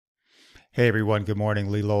Hey everyone, good morning.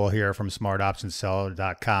 Lowell here from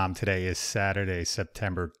smartoptionseller.com. Today is Saturday,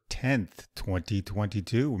 September 10th,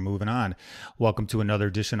 2022. We're moving on. Welcome to another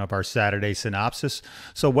edition of our Saturday Synopsis.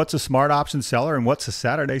 So what's a smart option seller and what's a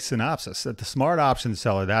Saturday Synopsis? At the Smart Option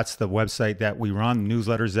Seller, that's the website that we run,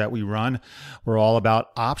 newsletters that we run. We're all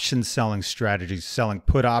about option selling strategies, selling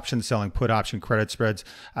put option credit spreads.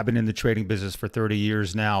 I've been in the trading business for 30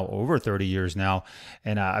 years now, over 30 years now,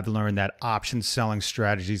 and I've learned that option selling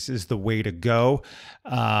strategies is the way to go.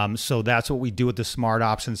 So that's what we do with the Smart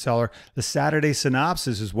Option Seller. The Saturday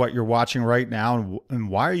Synopsis is what you're watching right now. And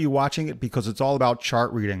why are you watching it? Because it's all about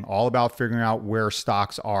chart reading, all about figuring out where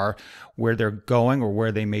stocks are, where they're going or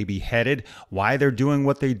where they may be headed, why they're doing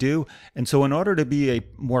what they do. And so in order to be a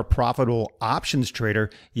more profitable options trader,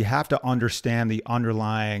 you have to understand the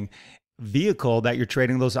underlying vehicle that you're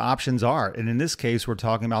trading those options are. And in this case, we're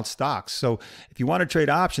talking about stocks. So if you want to trade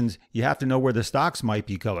options, you have to know where the stocks might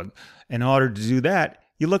be going. In order to do that,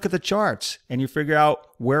 you look at the charts and you figure out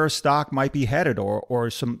where a stock might be headed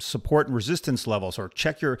or some support and resistance levels, or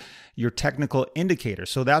check your technical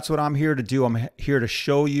indicators. So that's what I'm here to do. I'm here to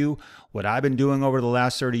show you what I've been doing over the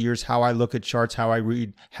last 30 years, how I look at charts, how I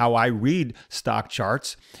read stock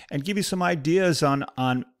charts, and give you some ideas on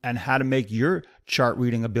how to make your chart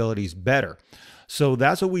reading abilities better. So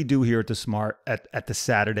that's what we do here at the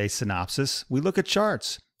Saturday Synopsis. We look at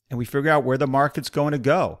charts and we figure out where the market's going to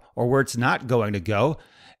go or where it's not going to go.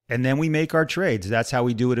 And then we make our trades. That's how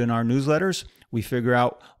we do it in our newsletters. We figure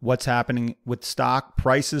out what's happening with stock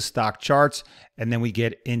prices, stock charts, and then we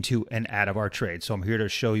get into and out of our trades. So I'm here to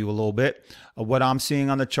show you a little bit of what I'm seeing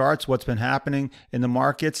on the charts, what's been happening in the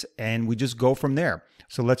markets, and we just go from there.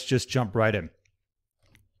 So let's just jump right in.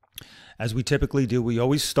 As we typically do, we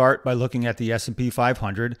always start by looking at the S&P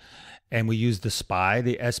 500, and we use the SPY,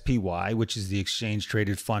 the SPY, which is the exchange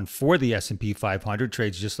traded fund for the S&P 500,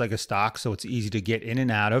 trades just like a stock, so it's easy to get in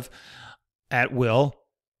and out of at will,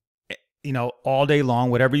 all day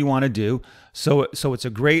long, whatever you want to do. So it's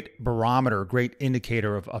a great barometer, a great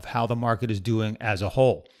indicator of how the market is doing as a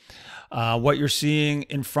whole. What you're seeing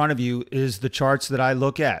in front of you is the charts that I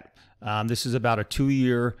look at. This is about a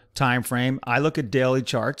 2-year time frame. I look at daily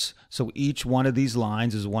charts, so each one of these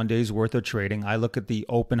lines is 1 day's worth of trading. I look at the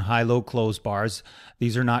open, high, low, close bars.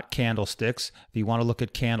 These are not candlesticks. If you want to look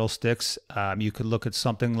at candlesticks, you could look at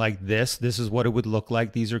something like this. This is what it would look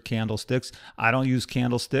like. These are candlesticks. I don't use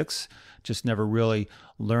candlesticks, just never really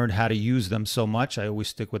learned how to use them so much. I always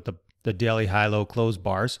stick with the daily high, low, close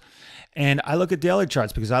bars. And I look at daily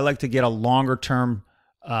charts because I like to get a longer term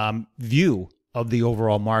view of the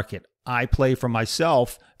overall market. I play for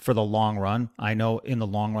myself for the long run. I know in the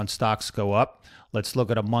long run stocks go up. Let's look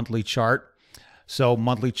at a monthly chart. So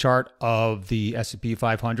monthly chart of the S&P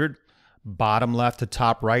 500, bottom left to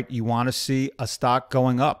top right, you want to see a stock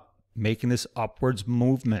going up, making this upwards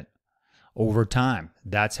movement over time.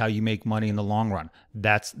 That's how you make money in the long run.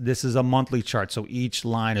 This is a monthly chart, so each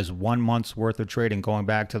line is 1 month's worth of trading going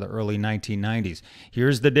back to the early 1990s.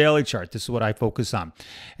 Here's the daily chart. This is what I focus on.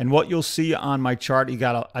 And what you'll see on my chart, I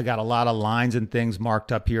got a lot of lines and things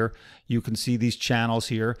marked up here. You can see these channels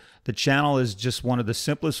here. The channel is just one of the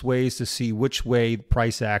simplest ways to see which way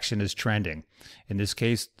price action is trending. In this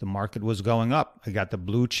case, the market was going up. I got the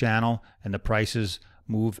blue channel and the prices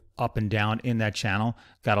move up and down in that channel.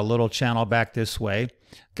 Got a little channel back this way.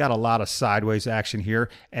 Got a lot of sideways action here.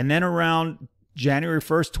 And then around January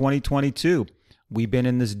 1st, 2022, we've been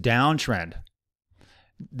in this downtrend.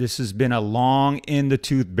 This has been a long in the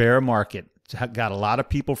tooth bear market. It's got a lot of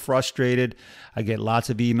people frustrated. I get lots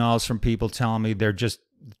of emails from people telling me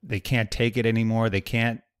they can't take it anymore. They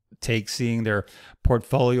can't take seeing their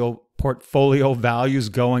portfolio values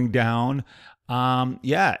going down.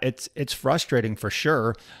 Yeah, it's frustrating for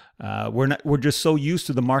sure. We're just so used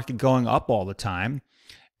to the market going up all the time,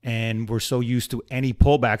 and we're so used to any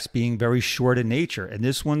pullbacks being very short in nature. And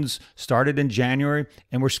this one's started in January,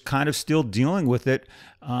 and we're kind of still dealing with it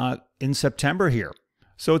in September here.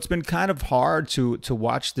 So it's been kind of hard to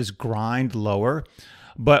watch this grind lower,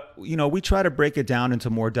 but we try to break it down into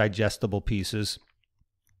more digestible pieces,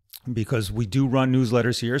 because we do run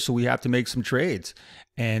newsletters here, so we have to make some trades.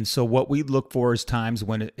 And so what we look for is times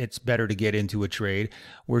when it's better to get into a trade.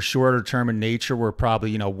 We're shorter term in nature. We're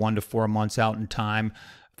probably 1 to 4 months out in time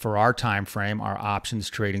for our time frame, our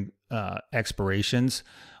options trading expirations.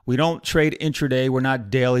 We don't trade intraday. We're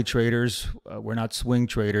not daily traders. We're not swing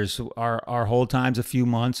traders. Our hold time's a few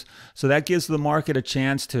months, so that gives the market a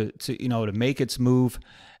chance to make its move,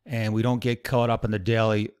 and we don't get caught up in the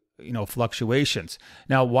daily fluctuations.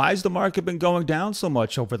 Now, why has the market been going down so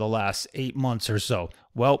much over the last 8 months or so?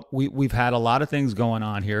 Well, we've had a lot of things going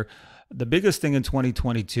on here. The biggest thing in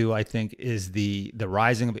 2022, I think, is the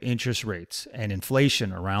rising of interest rates and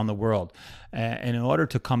inflation around the world. And in order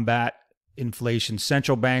to combat inflation,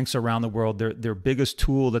 central banks around the world, their biggest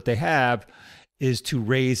tool that they have is to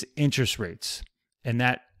raise interest rates. And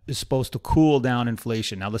that is supposed to cool down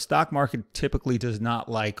inflation. Now, the stock market typically does not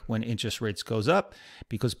like when interest rates goes up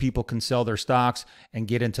because people can sell their stocks and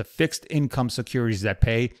get into fixed income securities that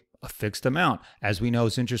pay a fixed amount. As we know,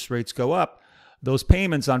 as interest rates go up, those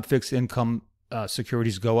payments on fixed income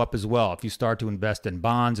securities go up as well. If you start to invest in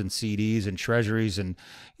bonds and CDs and treasuries and,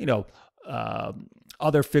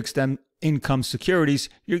 other fixed income securities,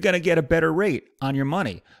 you're going to get a better rate on your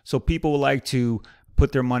money. So people like to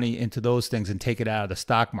put their money into those things and take it out of the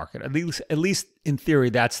stock market. At least in theory,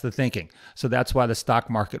 that's the thinking. So that's why the stock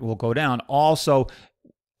market will go down. Also,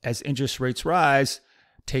 as interest rates rise,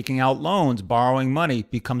 taking out loans, borrowing money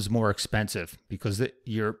becomes more expensive because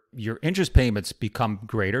your interest payments become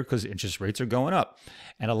greater because interest rates are going up.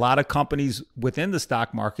 And a lot of companies within the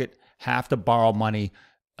stock market have to borrow money,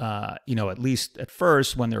 at least at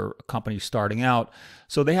first when they're a company starting out.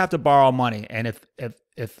 So they have to borrow money. And if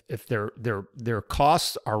their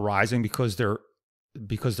costs are rising because their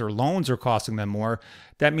loans are costing them more,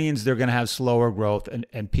 that means they're going to have slower growth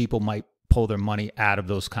and people might pull their money out of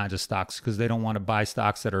those kinds of stocks because they don't want to buy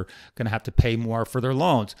stocks that are going to have to pay more for their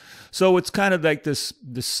loans. So it's kind of like this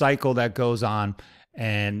cycle that goes on.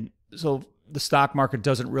 And so the stock market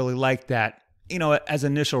doesn't really like that, as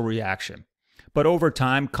initial reaction. But over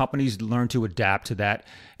time, companies learn to adapt to that.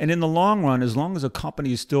 And in the long run, as long as a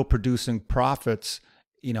company is still producing profits,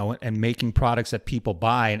 and making products that people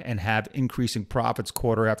buy and have increasing profits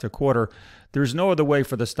quarter after quarter, there's no other way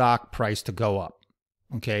for the stock price to go up.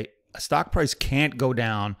 Okay? A stock price can't go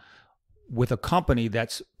down with a company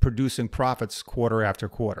that's producing profits quarter after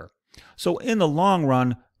quarter. So in the long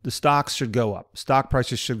run, the stocks should go up. Stock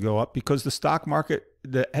prices should go up because the stock market,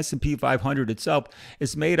 the S&P 500 itself,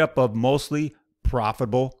 is made up of mostly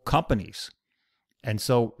profitable companies. And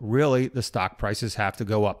so really the stock prices have to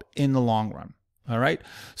go up in the long run. All right.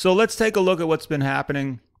 So let's take a look at what's been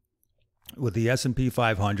happening with the S&P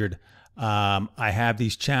 500. I have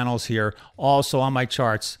these channels here. Also on my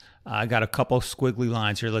charts, I got a couple squiggly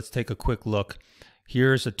lines here. Let's take a quick look.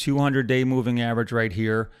 Here's a 200-day moving average right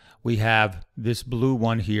here. We have this blue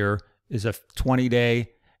one here is a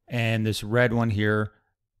 20-day, and this red one here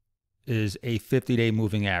is a 50-day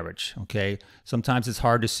moving average, okay? Sometimes it's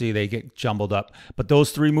hard to see. They get jumbled up. But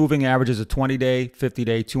those three moving averages, a 20-day,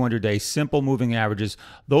 50-day, 200-day, simple moving averages,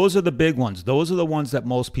 those are the big ones. Those are the ones that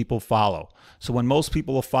most people follow. So when most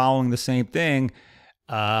people are following the same thing,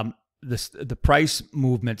 the price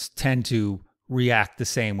movements tend to react the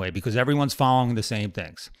same way because everyone's following the same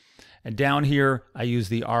things. And down here, I use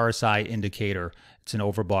the RSI indicator. It's an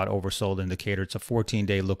overbought, oversold indicator. It's a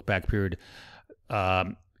 14-day look-back period.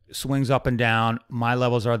 Swings up and down. My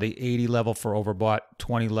levels are the 80 level for overbought,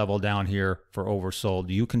 20 level down here for oversold.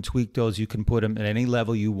 You can tweak those. You can put them at any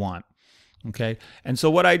level you want. Okay. And so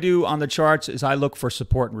what I do on the charts is I look for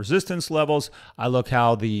support and resistance levels. I look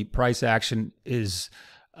how the price action is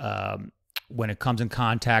when it comes in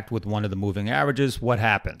contact with one of the moving averages, what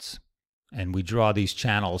happens? And we draw these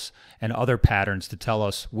channels and other patterns to tell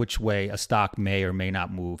us which way a stock may or may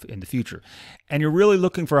not move in the future. And you're really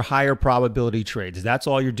looking for higher probability trades. That's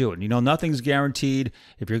all you're doing. Nothing's guaranteed.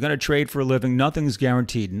 If you're going to trade for a living, nothing's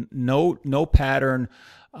guaranteed. No pattern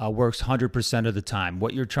works 100% of the time.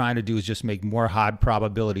 What you're trying to do is just make more high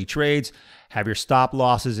probability trades, have your stop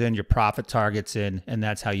losses in, your profit targets in, and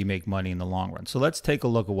that's how you make money in the long run. So let's take a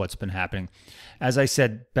look at what's been happening. As I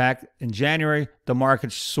said, back in January, the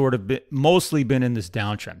market's mostly been in this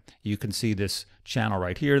downtrend. You can see this channel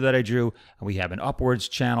right here that I drew, and we have an upwards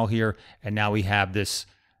channel here, and now we have this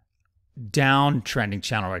downtrending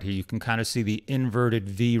channel right here. You can kind of see the inverted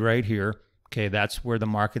V right here. Okay, that's where the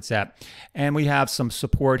market's at. And we have some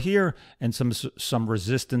support here and some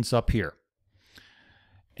resistance up here.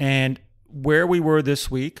 And where we were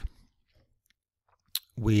this week,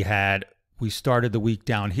 we started the week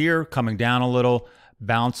down here, coming down a little,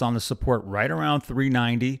 bounce on the support right around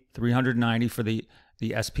 390 for the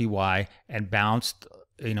SPY, and bounced,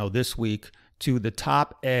 this week to the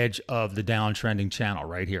top edge of the downtrending channel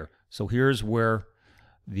right here. So here's where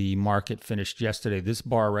the market finished yesterday. This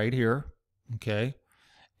bar right here. Okay,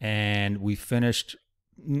 and we finished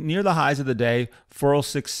near the highs of the day,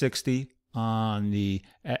 406.60 on the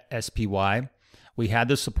SPY. We had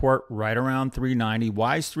the support right around 390.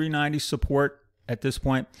 Why is 390 support at this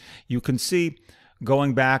point? You can see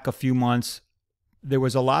going back a few months, there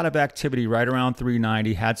was a lot of activity right around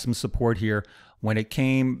 390, had some support here. When it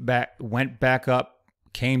came back, went back up,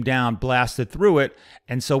 came down, blasted through it.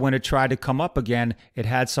 And so when it tried to come up again, it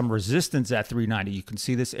had some resistance at 390. You can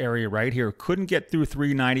see this area right here. Couldn't get through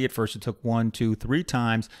 390 at first. It took 1, 2, 3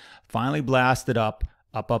 times. Finally blasted up,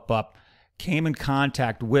 up. Came in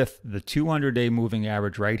contact with the 200-day moving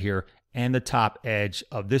average right here and the top edge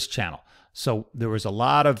of this channel. So there was a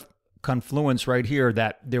lot of confluence right here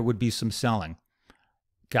that there would be some selling.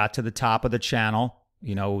 Got to the top of the channel.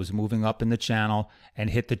 It was moving up in the channel and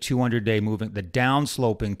hit the 200-day moving, the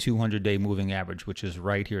downsloping 200-day moving average, which is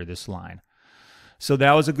right here, this line. So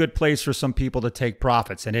that was a good place for some people to take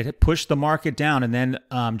profits, and it pushed the market down. And then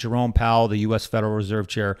Jerome Powell, the U.S. Federal Reserve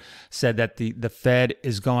Chair, said that the Fed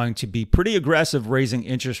is going to be pretty aggressive raising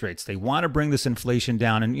interest rates. They want to bring this inflation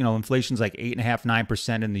down, and inflation's like 8.5%,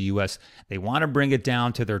 9% in the U.S. They want to bring it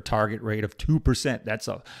down to their target rate of 2%. It's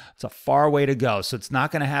a far way to go. So it's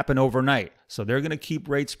not going to happen overnight. So they're going to keep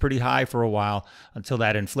rates pretty high for a while until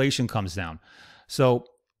that inflation comes down. So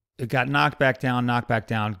it got knocked back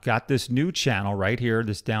down, got this new channel right here,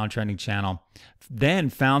 this downtrending channel, then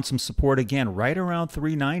found some support again right around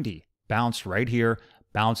 390. Bounced right here,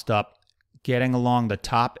 bounced up, getting along the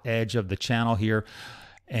top edge of the channel here.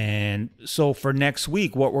 And so for next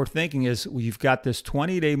week, what we're thinking is we've got this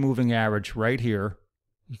 20-day moving average right here.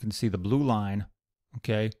 You can see the blue line,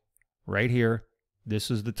 okay, right here.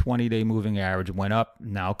 This is the 20-day moving average. Went up,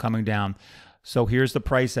 now coming down. So here's the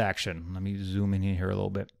price action. Let me zoom in here a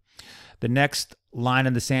little bit. The next line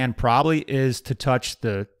in the sand probably is to touch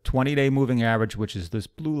the 20-day moving average, which is this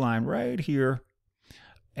blue line right here.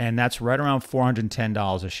 And that's right around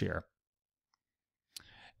 $410 a share.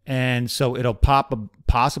 And so it'll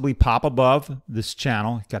possibly pop above this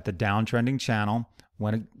channel. Got the downtrending channel.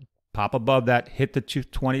 When it pop above that, hit the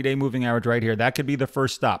 20-day moving average right here. That could be the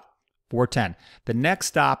first stop, 410. The next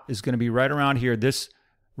stop is going to be right around here, this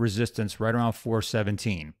resistance right around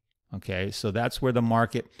 417. Okay, so that's where the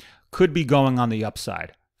market could be going on the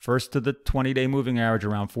upside. First to the 20-day moving average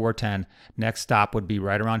around 410. Next stop would be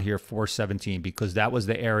right around here, 417, because that was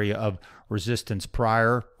the area of resistance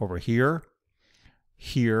prior over here,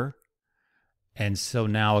 here. And so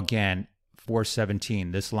now again,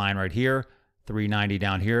 417, this line right here, 390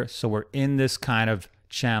 down here. So we're in this kind of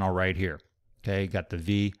channel right here. Okay, you got the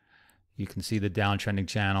V. You can see the downtrending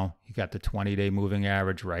channel. You got the 20-day moving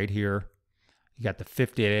average right here. You got the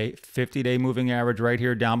 50-day moving average right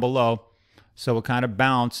here down below. So it kind of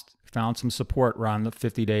bounced, found some support around the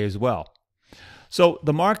 50-day as well. So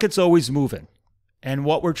the market's always moving. And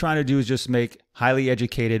what we're trying to do is just make highly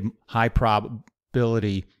educated, high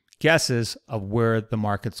probability guesses of where the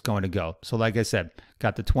market's going to go. So like I said,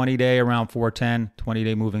 got the 20-day around 410,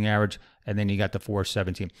 20-day moving average, and then you got the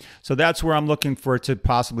 417. So that's where I'm looking for it to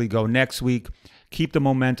possibly go next week. Keep the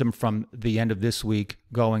momentum from the end of this week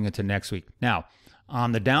going into next week. Now,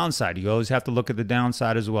 on the downside, you always have to look at the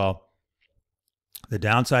downside as well. The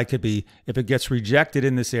downside could be if it gets rejected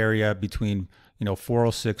in this area between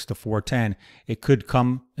 406 to 410, it could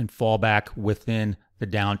come and fall back within the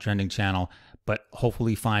downtrending channel, but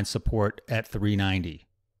hopefully find support at 390.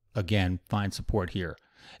 Again, find support here.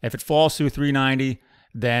 If it falls through 390,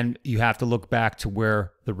 then you have to look back to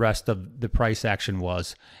where the rest of the price action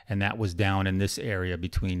was, and that was down in this area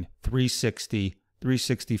between 360,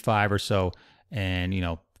 365 or so, and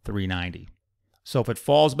 390. So if it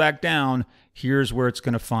falls back down, here's where it's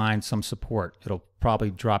going to find some support. It'll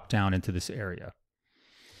probably drop down into this area.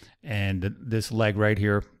 And this leg right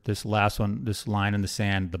here, this last one, this line in the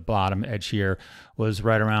sand, the bottom edge here was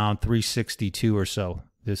right around 362 or so,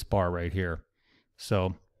 this bar right here.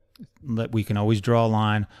 So we can always draw a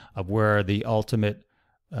line of where the ultimate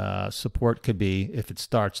support could be if it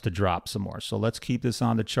starts to drop some more. So let's keep this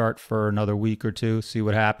on the chart for another week or two, see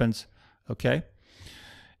what happens. Okay.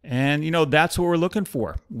 And, that's what we're looking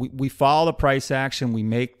for. We follow the price action. We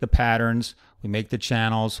make the patterns. We make the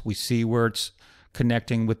channels. We see where it's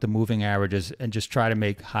connecting with the moving averages and just try to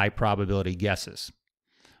make high probability guesses.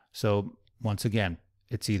 So once again,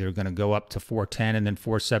 it's either going to go up to 410 and then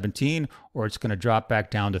 417, or it's going to drop back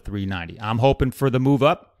down to 390. I'm hoping for the move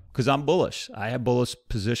up because I'm bullish. I have bullish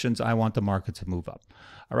positions. I want the market to move up.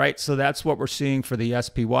 All right, so that's what we're seeing for the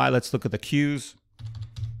SPY. Let's look at the Qs.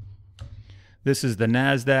 This is the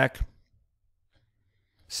NASDAQ.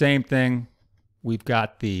 Same thing. We've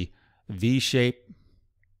got the V-shape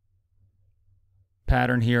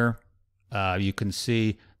pattern here. You can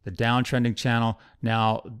see the downtrending channel.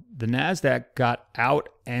 Now, the NASDAQ got out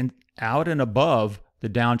and above the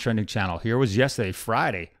downtrending channel. Here was yesterday,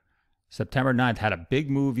 Friday, September 9th, had a big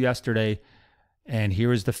move yesterday. And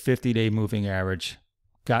here is the 50-day moving average.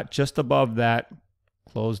 Got just above that,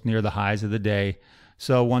 closed near the highs of the day.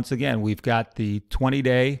 So once again, we've got the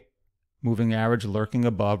 20-day moving average lurking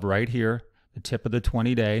above right here, the tip of the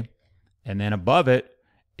 20-day. And then above it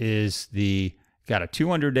is got a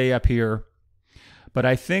 200-day up here. But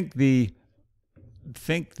I think the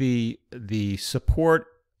support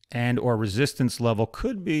and or resistance level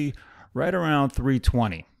could be right around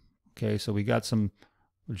 320. Okay, so we'll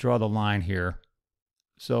draw the line here.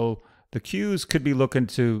 So the Qs could be looking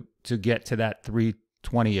to get to that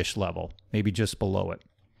 320-ish level, maybe just below it.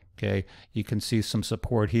 Okay, you can see some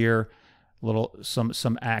support here,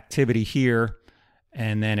 some activity here,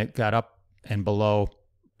 and then it got up and below,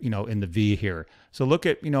 in the V here. So look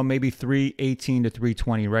at, maybe 318 to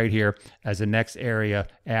 320 right here as the next area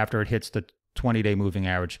after it hits the 20-day moving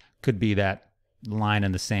average. Could be that line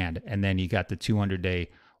in the sand, and then you got the 200-day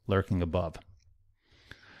lurking above.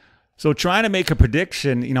 So trying to make a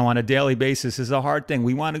prediction, on a daily basis is a hard thing.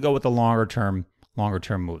 We want to go with the longer term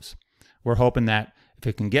moves. We're hoping that if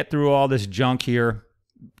it can get through all this junk here,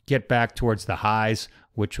 get back towards the highs,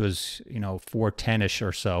 which was, 410-ish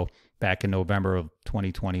or so back in November of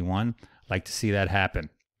 2021. I'd like to see that happen.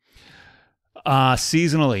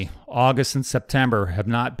 Seasonally, August and September have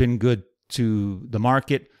not been good to the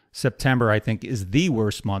market. September, I think, is the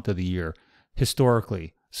worst month of the year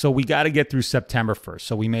historically. So we got to get through September first.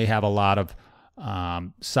 So we may have a lot of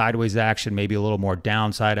sideways action, maybe a little more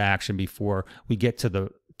downside action before we get to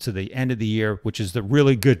the end of the year, which is the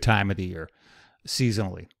really good time of the year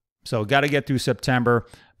seasonally. So got to get through September,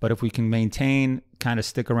 but if we can maintain, kind of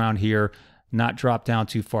stick around here, not drop down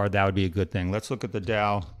too far, that would be a good thing. Let's look at the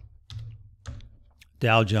Dow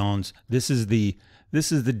Jones. This is the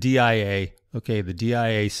DIA, okay, the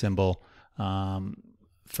DIA symbol.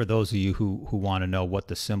 For those of you who want to know what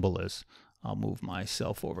the symbol is, I'll move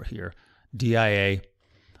myself over here. DIA,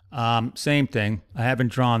 same thing. I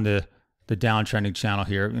haven't drawn the downtrending channel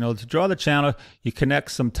here. To draw the channel, you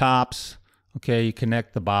connect some tops. Okay, you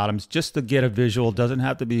connect the bottoms just to get a visual. Doesn't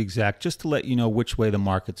have to be exact, just to let you know which way the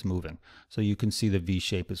market's moving. So you can see the V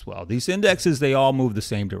shape as well. These indexes, they all move the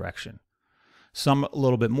same direction. Some a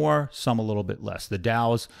little bit more, some a little bit less. The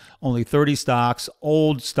Dow's only 30 stocks,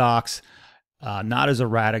 old stocks, not as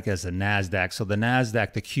erratic as the NASDAQ. So the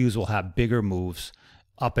NASDAQ, the Qs will have bigger moves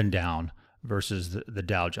up and down versus the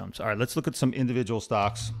Dow Jones. All right, let's look at some individual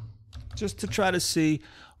stocks just to try to see.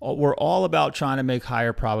 We're all about trying to make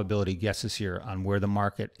higher probability guesses here on where the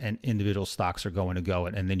market and individual stocks are going to go,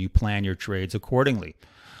 and then you plan your trades accordingly.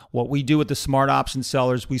 What we do with the smart option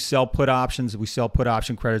sellers, we sell put options, we sell put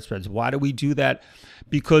option credit spreads. Why do we do that?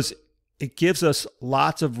 Because it gives us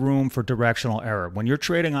lots of room for directional error. When you're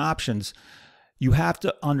trading options, you have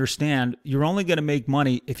to understand you're only going to make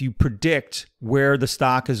money if you predict where the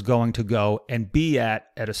stock is going to go and be at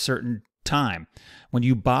a certain time. When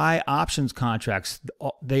you buy options contracts,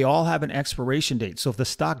 they all have an expiration date. So if the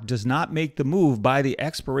stock does not make the move by the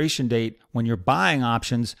expiration date when you're buying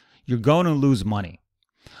options, you're going to lose money.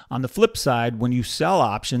 On the flip side, when you sell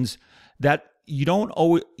options, that you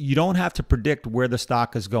don't have to predict where the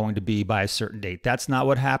stock is going to be by a certain date. That's not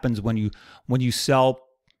what happens when you sell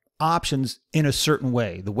options in a certain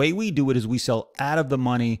way. The way we do it is we sell out of the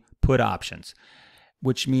money put options,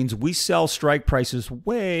 which means we sell strike prices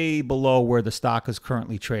way below where the stock is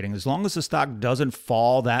currently trading. As long as the stock doesn't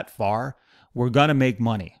fall that far, we're going to make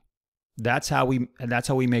money. That's how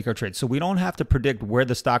we make our trades. So we don't have to predict where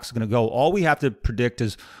the stock's going to go. All we have to predict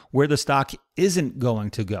is where the stock isn't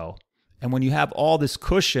going to go. And when you have all this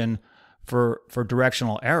cushion for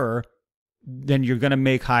directional error, then you're going to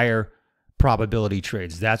make higher probability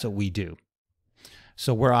trades. That's what we do.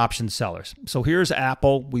 So we're option sellers. So here's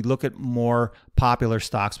Apple. We look at more popular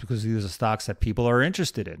stocks because these are stocks that people are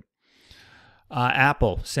interested in.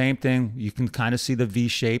 Apple, same thing. You can kind of see the V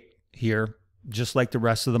shape here, just like the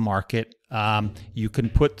rest of the market. You can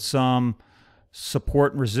put some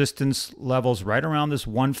support and resistance levels right around this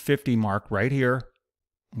 150 mark right here.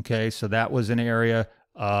 Okay, so that was an area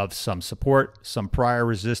of some support, some prior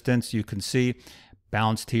resistance. You can see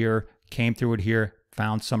bounced here, came through it here,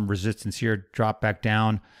 found some resistance here, dropped back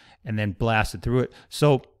down, and then blasted through it.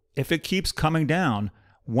 So if it keeps coming down,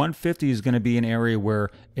 150 is going to be an area where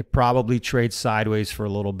it probably trades sideways for a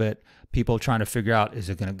little bit. People trying to figure out, is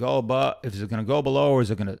it going to go above, is it going to go below, or is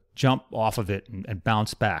it going to jump off of it and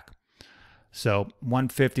bounce back? So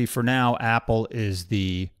 150 for now. Apple is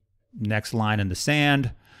the next line in the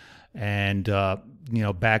sand. And,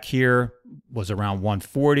 back here was around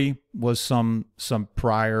 140 was some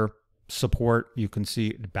prior support. You can see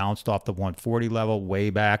it bounced off the 140 level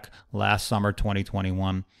way back last summer,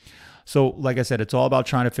 2021. So like I said, it's all about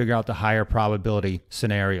trying to figure out the higher probability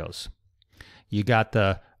scenarios. You got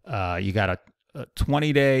a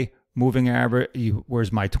 20-day moving average.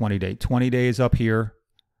 Where's my 20-day? 20 days up here.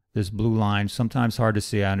 this blue line. Sometimes hard to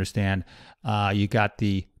see, I understand. You got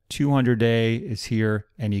the 200-day is here,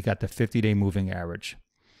 and you got the 50-day moving average.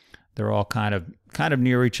 They're all kind of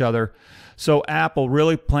near each other. So Apple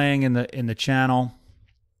really playing in the channel.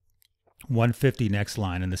 150 next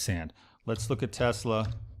line in the sand. Let's look at Tesla.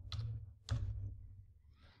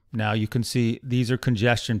 Now you can see these are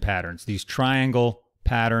congestion patterns. These triangle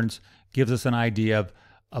patterns gives us an idea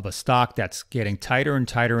of a stock that's getting tighter and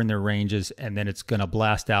tighter in their ranges, and then it's going to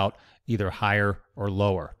blast out either higher or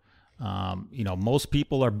lower. Most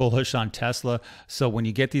people are bullish on Tesla, so when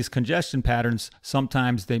you get these congestion patterns,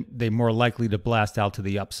 sometimes they're more likely to blast out to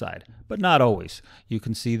the upside, but not always. You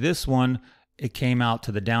can see this one, it came out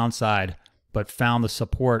to the downside, but found the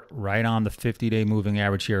support right on the 50-day moving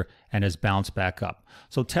average here and has bounced back up.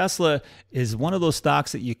 So Tesla is one of those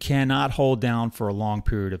stocks that you cannot hold down for a long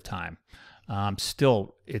period of time.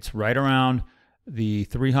 Still, it's right around the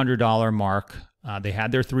 $300 mark. They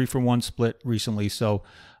had their 3-for-1 split recently, so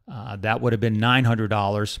that would have been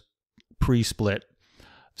 $900 pre-split.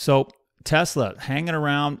 So Tesla hanging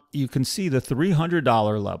around, you can see the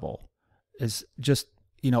 $300 level is just,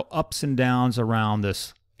 ups and downs around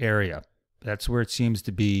this area. That's where it seems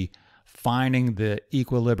to be finding the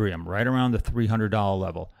equilibrium, right around the $300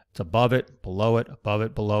 level. It's above it, below it, above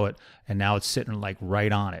it, below it, and now it's sitting like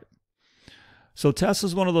right on it. So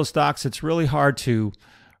Tesla's one of those stocks that's really hard to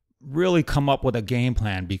really come up with a game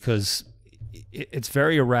plan because it's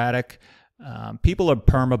very erratic. People are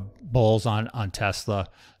perma bulls on Tesla.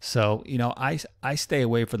 So, I stay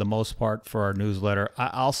away for the most part for our newsletter.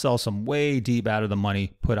 I'll sell some way deep out of the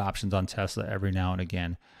money put options on Tesla every now and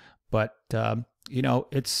again. But,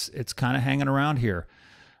 it's kind of hanging around here.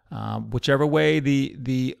 Whichever way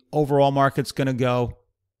the overall market's going to go,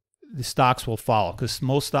 the stocks will follow because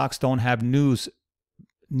most stocks don't have news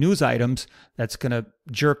items that's going to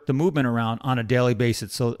jerk the movement around on a daily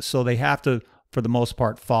basis. So they have to, for the most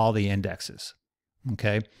part, follow the indexes.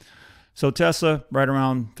 Okay. So Tesla right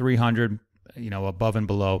around 300, above and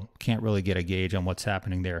below. Can't really get a gauge on what's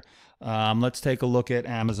happening there. Let's take a look at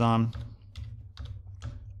Amazon.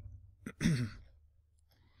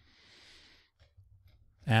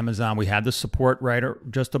 Amazon, we had the support right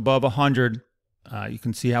just above 100. You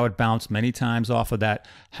can see how it bounced many times off of that.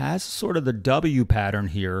 Has sort of the W pattern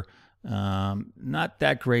here. Not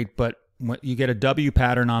that great, but when you get a W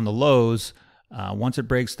pattern on the lows, once it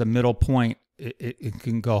breaks the middle point, it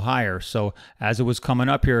can go higher. So as it was coming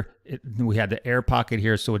up here, we had the air pocket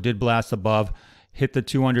here, so it did blast above, hit the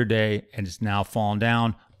 200-day, and it's now fallen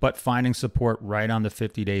down, but finding support right on the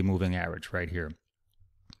 50-day moving average right here.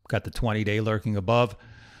 Got the 20-day lurking above.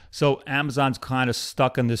 So Amazon's kind of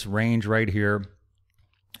stuck in this range right here.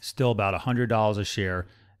 Still about $100 a share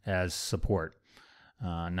as support.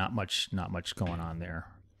 Not much going on there.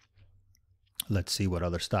 Let's see what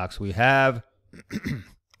other stocks we have.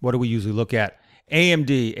 What do we usually look at?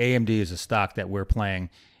 AMD. AMD is a stock that we're playing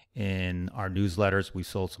in our newsletters. We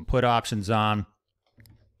sold some put options on.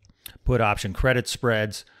 Put option credit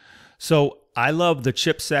spreads. So I love the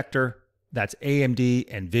chip sector. That's AMD,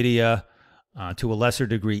 NVIDIA, to a lesser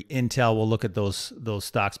degree, Intel. We'll look at those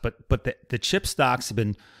stocks. But the chip stocks have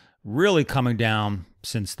been really coming down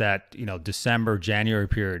since that December, January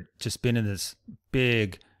period. Just been in this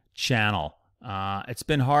big channel. It's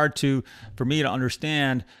been hard for me to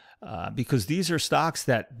understand because these are stocks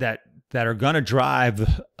that are going to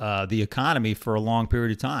drive the economy for a long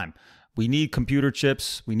period of time. We need computer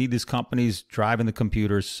chips. We need these companies driving the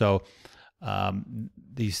computers. So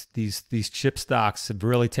these chip stocks have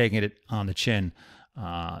really taken it on the chin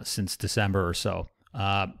since December or so.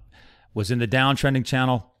 Was in the downtrending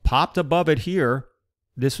channel, popped above it here.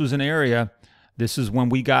 This was an area. This is when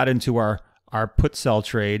we got into our put sell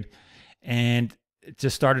trade, and it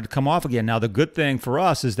just started to come off again. Now the good thing for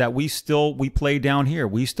us is that we play down here.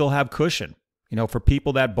 We still have cushion. For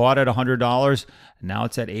people that bought at $100, now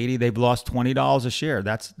it's at 80. They've lost $20 a share.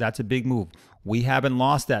 That's a big move. We haven't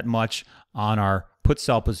lost that much on our put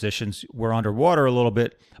sell positions. We're underwater a little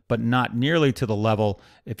bit, but not nearly to the level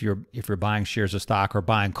if you're buying shares of stock or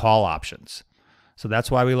buying call options. So that's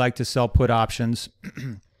why we like to sell put options.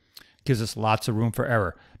 Gives us lots of room for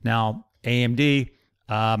error. Now AMD,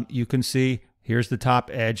 you can see here's the top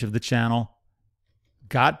edge of the channel.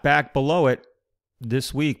 Got back below it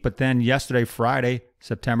this week, but then yesterday, Friday,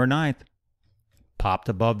 September 9th, popped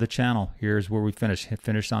above the channel. Here's where we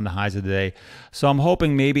finished on the highs of the day. So I'm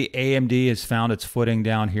hoping maybe AMD has found its footing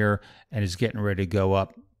down here and is getting ready to go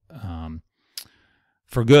up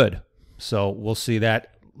for good. So we'll see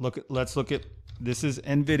that. Let's look at, this is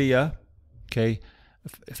NVIDIA. Okay.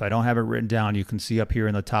 If I don't have it written down, you can see up here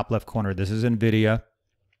in the top left corner, this is NVIDIA.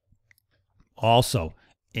 Also,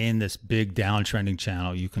 in this big downtrending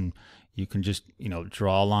channel. You can just,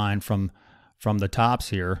 draw a line from the tops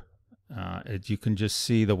here. You can just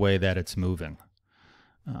see the way that it's moving.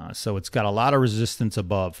 So it's got a lot of resistance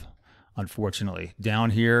above, unfortunately.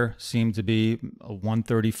 Down here seemed to be a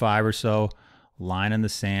 135 or so, line in the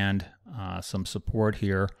sand, some support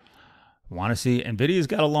here. Want to see NVIDIA's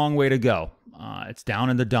got a long way to go. It's down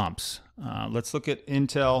in the dumps. Let's look at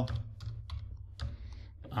Intel.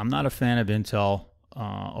 I'm not a fan of Intel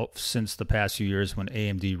since the past few years when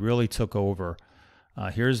AMD really took over.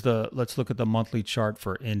 Let's look at the monthly chart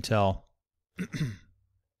for Intel.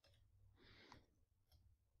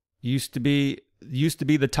 used to be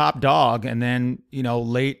the top dog, and then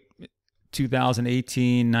late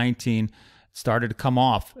 2018, 19 started to come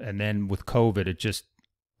off, and then with COVID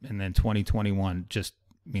and then 2021 just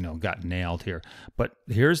got nailed here. But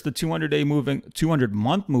here's the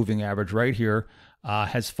 200-month moving average right here,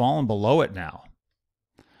 has fallen below it now.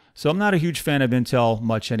 So I'm not a huge fan of Intel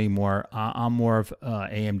much anymore. I'm more of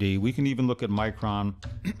AMD. We can even look at Micron.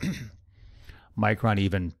 Micron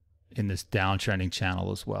even in this downtrending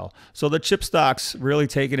channel as well. So the chip stocks really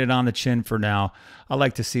taking it on the chin for now. I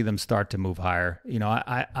like to see them start to move higher.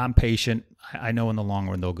 I'm patient. I know in the long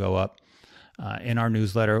run they'll go up. In our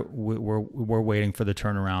newsletter, we're waiting for the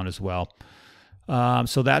turnaround as well.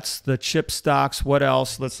 So that's the chip stocks. What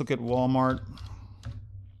else? Let's look at Walmart.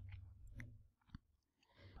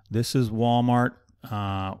 This is Walmart.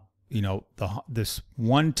 This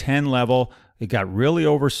 110 level, it got really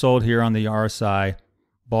oversold here on the RSI.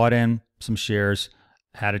 Bought in some shares,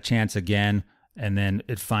 had a chance again, and then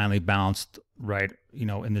it finally bounced right,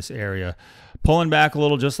 in this area. Pulling back a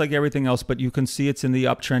little, just like everything else, but you can see it's in the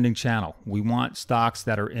uptrending channel. We want stocks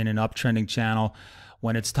that are in an uptrending channel.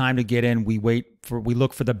 When it's time to get in, we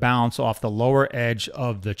look for the bounce off the lower edge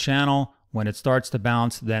of the channel. When it starts to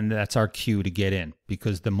bounce, then that's our cue to get in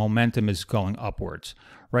because the momentum is going upwards.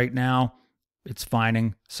 Right now, it's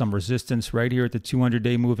finding some resistance right here at the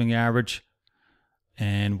 200-day moving average,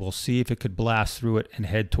 and we'll see if it could blast through it and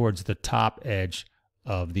head towards the top edge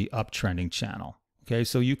of the uptrending channel. Okay,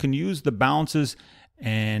 so you can use the bounces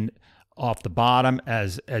and off the bottom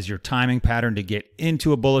as your timing pattern to get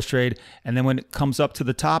into a bullish trade, and then when it comes up to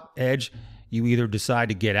the top edge, you either decide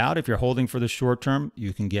to get out. If you're holding for the short term,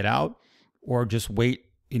 you can get out, or just wait.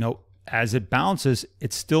 As it bounces,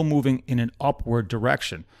 it's still moving in an upward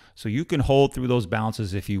direction. So you can hold through those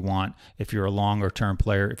bounces if you want, if you're a longer term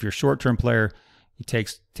player. If you're a short term player, you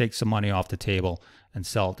take some money off the table and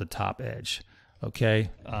sell at the top edge. Okay,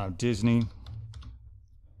 Disney,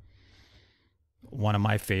 one of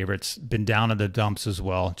my favorites, been down in the dumps as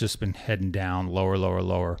well, just been heading down, lower, lower,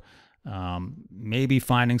 lower. Maybe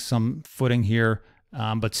finding some footing here,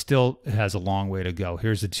 but still it has a long way to go.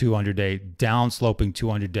 Here's the 200-day, down-sloping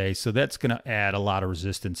 200-day, so that's going to add a lot of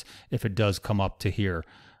resistance if it does come up to here.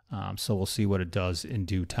 So we'll see what it does in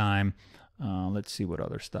due time. Let's see what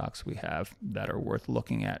other stocks we have that are worth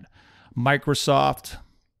looking at. Microsoft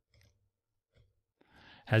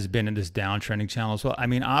has been in this downtrending channel as well. I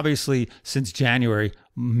mean, obviously, since January,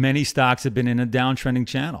 many stocks have been in a downtrending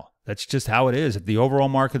channel. That's just how it is. If the overall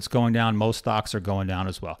market's going down, most stocks are going down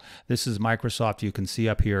as well. This is Microsoft. You can see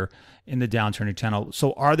up here in the downtrending channel.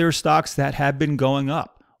 So are there stocks that have been going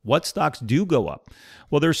up? What stocks do go up?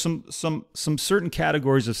 Well, there's some certain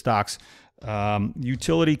categories of stocks.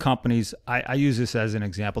 Utility companies, I use this as an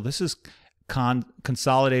example. This is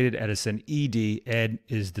Consolidated Edison, ED. Ed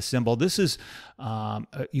is the symbol. This is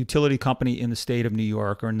a utility company in the state of New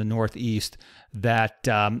York or in the Northeast that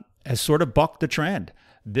has sort of bucked the trend.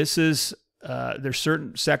 This is there's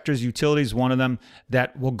certain sectors, utilities, one of them,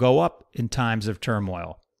 that will go up in times of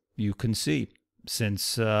turmoil. You can see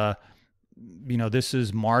since this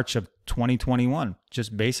is March of 2021,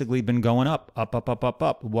 just basically been going up,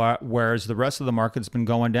 whereas the rest of the market's been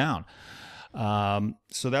going down.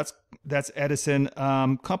 So that's Edison.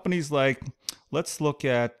 Companies like, let's look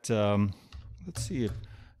at, let's see,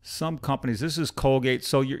 some companies. This is Colgate.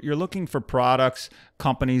 So you're looking for products,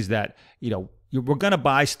 companies that we're going to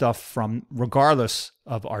buy stuff from regardless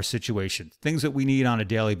of our situation, things that we need on a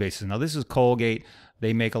daily basis. Now this is Colgate.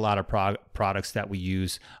 They make a lot of products that we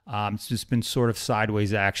use. It's just been sort of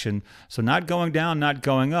sideways action. So not going down, not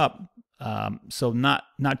going up. So not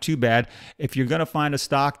too bad. If you're going to find a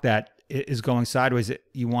stock that is going sideways,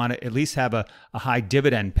 you want to at least have a high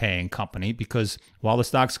dividend paying company, because while the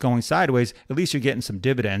stock's going sideways, at least you're getting some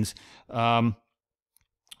dividends.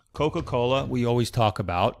 Coca-Cola, we always talk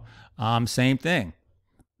about. Same thing.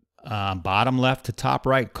 Bottom left to top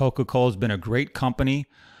right, Coca-Cola has been a great company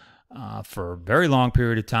for a very long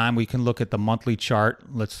period of time. We can look at the monthly chart.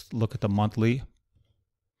 Let's look at the monthly.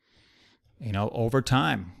 over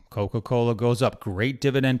time. Coca-Cola goes up. Great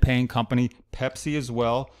dividend paying company. Pepsi as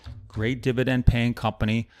well. Great dividend paying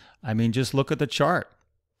company. I mean, just look at the chart.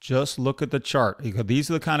 Just look at the chart. Because these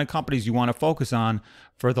are the kind of companies you want to focus on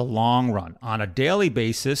for the long run. On a daily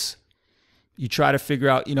basis, you try to figure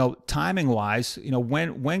out, timing wise,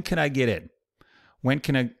 when can I get in? When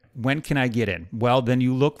can I get in? Well, then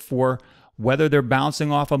you look for whether they're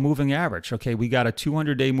bouncing off a moving average. Okay, we got a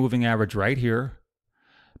 200-day moving average right here.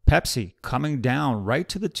 Pepsi coming down right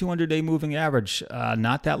to the 200-day moving average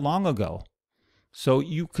not that long ago. So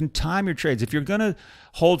you can time your trades. If you're going to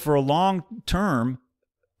hold for a long term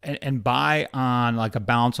and buy on like a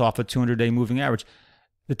bounce off a 200-day moving average,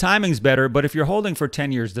 the timing's better. But if you're holding for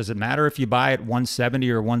 10 years, does it matter if you buy at 170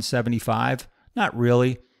 or 175? Not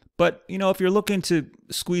really. But, if you're looking to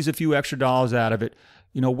squeeze a few extra dollars out of it,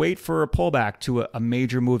 wait for a pullback to a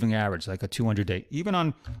major moving average, like a 200-day. Even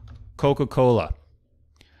on Coca-Cola,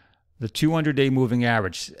 the 200-day moving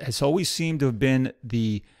average has always seemed to have been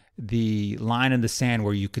the line in the sand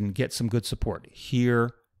where you can get some good support.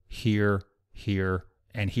 Here, here, here,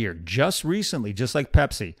 and here. Just recently, just like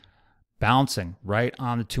Pepsi, bouncing right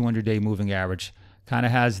on the 200-day moving average. Kind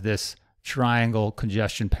of has this triangle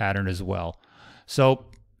congestion pattern as well. So,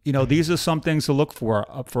 these are some things to look for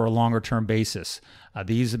a longer-term basis.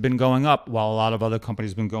 These have been going up while a lot of other companies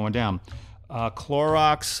have been going down.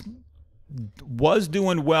 Clorox was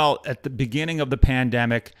doing well at the beginning of the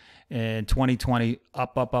pandemic in 2020,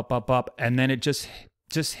 up, and then it just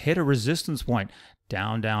hit a resistance point.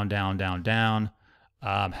 Down, had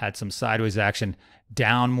some sideways action,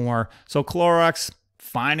 down more. So Clorox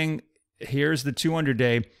here's the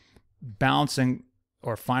 200-day bouncing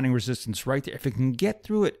or finding resistance right there. If it can get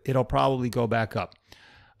through it, it'll probably go back up.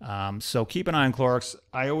 So keep an eye on Clorox.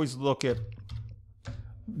 I always look at,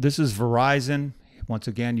 this is Verizon. Once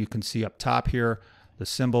again, you can see up top here, the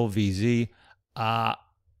symbol VZ. I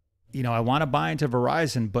want to buy into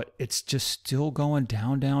Verizon, but it's just still going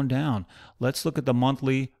down. Let's look at the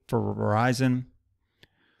monthly for Verizon.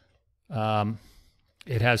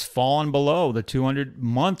 It has fallen below the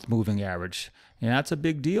 200-month moving average, and that's a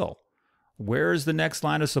big deal. Where is the next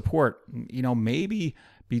line of support? Maybe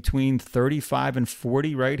between 35 and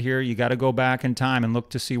 40 right here. You got to go back in time and look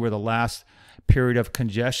to see where the last period of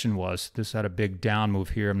congestion was. This had a big down move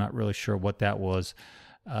here. I'm not really sure what that was.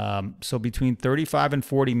 So between 35 and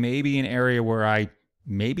 40, maybe an area where I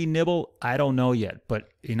maybe nibble. I don't know yet, but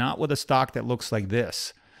you're not with a stock that looks like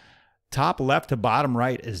this. Top left to bottom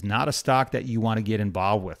right is not a stock that you want to get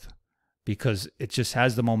involved with because it just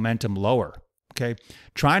has the momentum lower. Okay,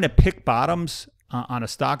 trying to pick bottoms on a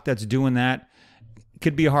stock that's doing that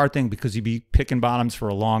could be a hard thing because you'd be picking bottoms for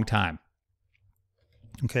a long time.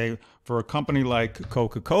 Okay, for a company like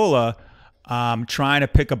Coca-Cola, trying to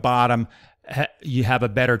pick a bottom, you have a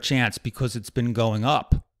better chance because it's been going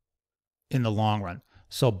up in the long run.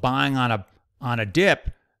 So buying on a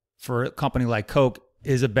dip for a company like Coke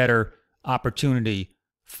is a better opportunity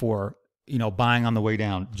for buying on the way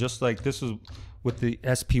down. Just like this is with the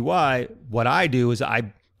SPY, what I do is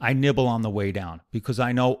I nibble on the way down because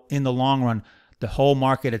I know in the long run the whole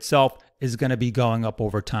market itself is going to be going up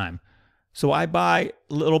over time. So I buy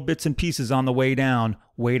little bits and pieces on the way down,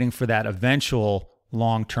 waiting for that eventual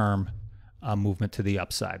long-term movement to the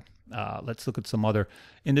upside. Let's look at some other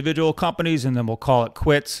individual companies, and then we'll call it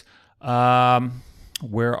quits.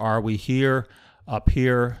 Where are we here? Up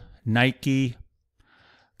here, Nike,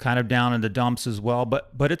 kind of down in the dumps as well,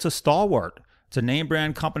 but it's a stalwart. It's a name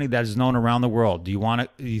brand company that is known around the world. Do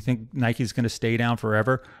you think Nike's going to stay down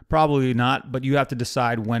forever? Probably not, but you have to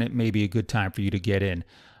decide when it may be a good time for you to get in.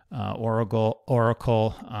 Oracle,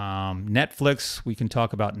 Netflix. We can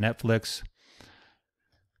talk about Netflix.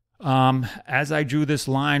 As I drew this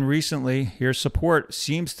line recently, here's support.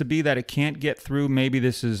 Seems to be that it can't get through. Maybe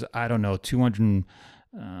this is, I don't know, $216,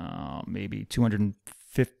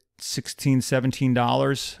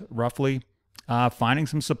 $17 roughly. Finding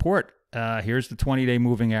some support. Here's the 20-day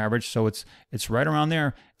moving average. So it's right around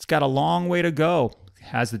there. It's got a long way to go. It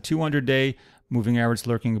has the 200-day moving average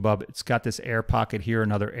lurking above. It's got this air pocket here,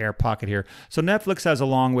 another air pocket here. So Netflix has a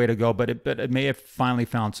long way to go, but it may have finally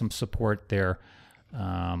found some support there.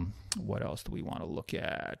 What else do we want to look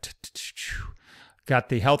at? Got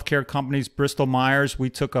the healthcare companies, Bristol Myers. We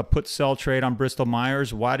took a put sell trade on Bristol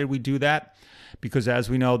Myers. Why did we do that? Because as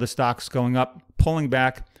we know, the stock's going up, pulling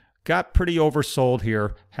back, got pretty oversold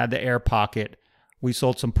here, had the air pocket. We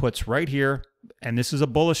sold some puts right here, and this is a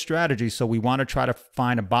bullish strategy, so we want to try to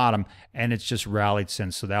find a bottom, and it's just rallied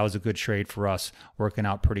since. So that was a good trade for us, working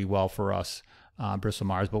out pretty well for us, Bristol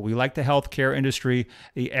Myers. But we like the healthcare industry.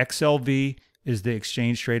 The XLV is the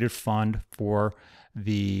exchange traded fund for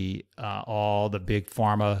all the big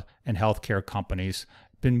pharma and healthcare companies.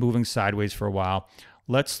 Been moving sideways for a while.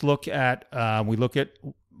 Let's look at we look at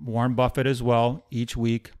Warren Buffett as well each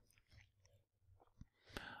week.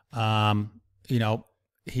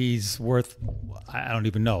 He's worth, I don't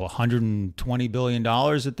even know, $120 billion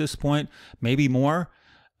at this point, maybe more.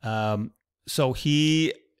 So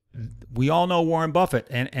we all know Warren Buffett,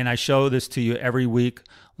 and I show this to you every week.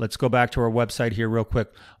 Let's go back to our website here real quick.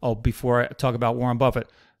 Oh, before I talk about Warren Buffett,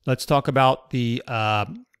 let's talk about the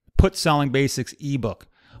Put Selling Basics ebook.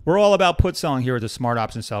 We're all about put selling here at the Smart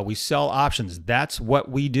Option Seller. We sell options. That's what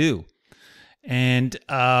we do. And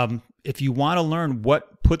if you want to learn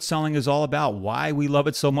what put selling is all about, why we love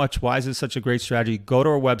it so much, why is it such a great strategy, go to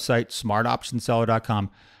our website, smartoptionseller.com,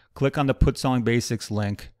 click on the Put Selling Basics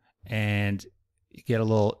link, and you get a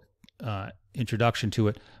little introduction to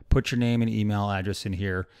it. Put your name and email address in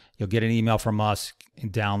here. You'll get an email from us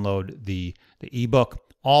and download the ebook.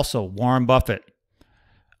 Also, Warren Buffett,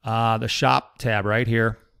 the shop tab right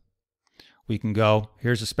here. We can go.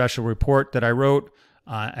 Here's a special report that I wrote,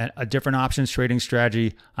 a different options trading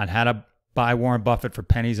strategy on how to buy Warren Buffett for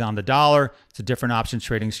pennies on the dollar. It's a different options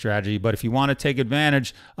trading strategy. But if you want to take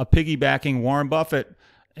advantage of piggybacking Warren Buffett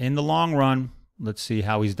in the long run, let's see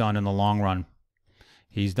how he's done in the long run.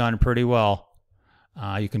 He's done pretty well.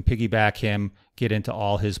 You can piggyback him, get into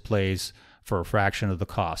all his plays for a fraction of the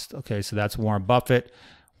cost. Okay, so that's Warren Buffett.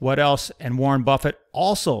 What else? And Warren Buffett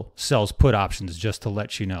also sells put options, just to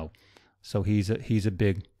let you know. So he's a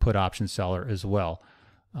big put option seller as well.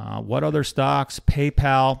 What other stocks?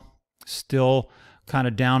 PayPal, still kind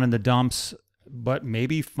of down in the dumps, but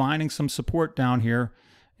maybe finding some support down here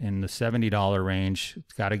in the $70 range.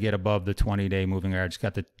 It's got to get above the 20-day moving average. It's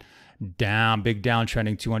got the big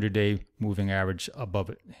downtrending 200-day moving average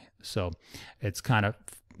above it. So it's kind of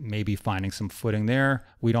maybe finding some footing there.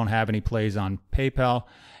 We don't have any plays on PayPal.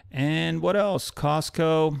 And what else?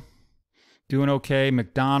 Costco, doing okay.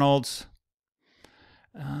 McDonald's.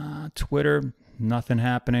 Twitter, nothing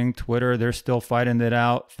happening. Twitter, they're still fighting it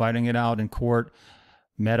out in court.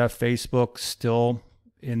 Meta, Facebook, still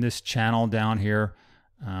in this channel down here.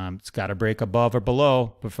 It's got to break above or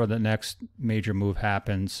below before the next major move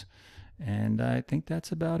happens. And I think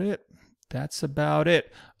that's about it.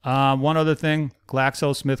 One other thing,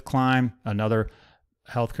 GlaxoSmithKline, another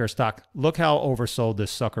healthcare stock. Look how oversold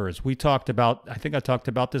this sucker is. I think I talked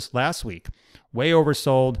about this last week. Way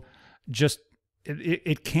oversold. Just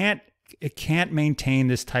it can't maintain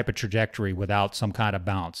this type of trajectory without some kind of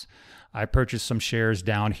bounce. I purchased some shares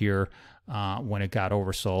down here when it got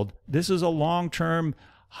oversold. This is a long-term,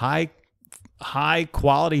 high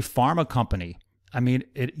quality pharma company. I mean,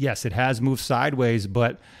 yes, it has moved sideways,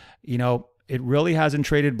 but it really hasn't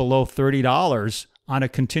traded below $30 on a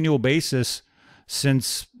continual basis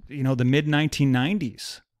since the mid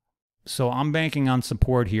 1990s. So I'm banking on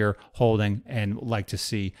support here, holding, and like to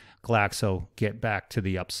see Glaxo get back to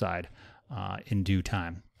the upside in due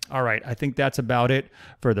time. All right, I think that's about it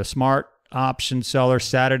for the Smart Option Seller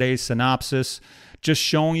Saturday Synopsis. Just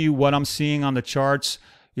showing you what I'm seeing on the charts.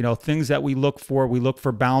 Things that we look for. We look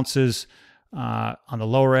for bounces on the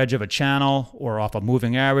lower edge of a channel or off a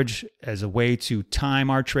moving average as a way to time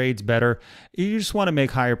our trades better. You just want to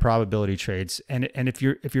make higher probability trades. And if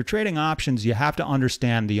you're trading options, you have to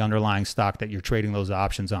understand the underlying stock that you're trading those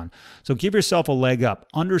options on. So give yourself a leg up.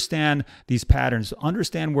 Understand these patterns.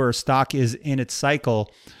 Understand where a stock is in its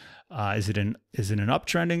cycle. Is it an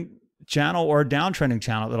uptrending channel or a downtrending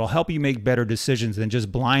channel? That'll help you make better decisions than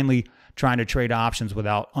just blindly trying to trade options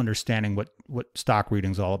without understanding what stock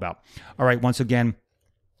reading is all about. All right, once again,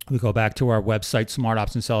 we go back to our website,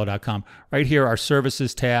 smartoptionseller.com. Right here, our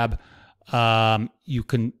services tab.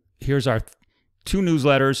 Here's our 2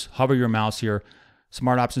 newsletters. Hover your mouse here.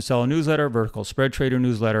 Smart Option Seller newsletter, Vertical Spread Trader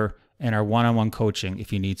newsletter, and our one-on-one coaching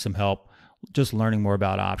if you need some help just learning more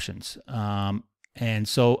about options. And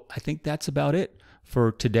so I think that's about it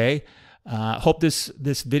for today. Hope this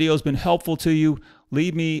video has been helpful to you.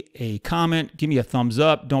 Leave me a comment. Give me a thumbs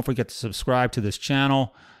up. Don't forget to subscribe to this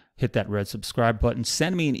channel. Hit that red subscribe button.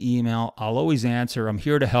 Send me an email. I'll always answer. I'm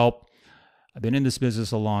here to help. I've been in this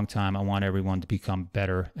business a long time. I want everyone to become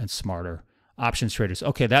better and smarter options traders.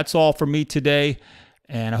 Okay, that's all for me today.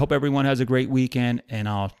 And I hope everyone has a great weekend. And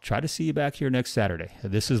I'll try to see you back here next Saturday.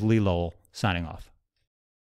 This is Lowell signing off.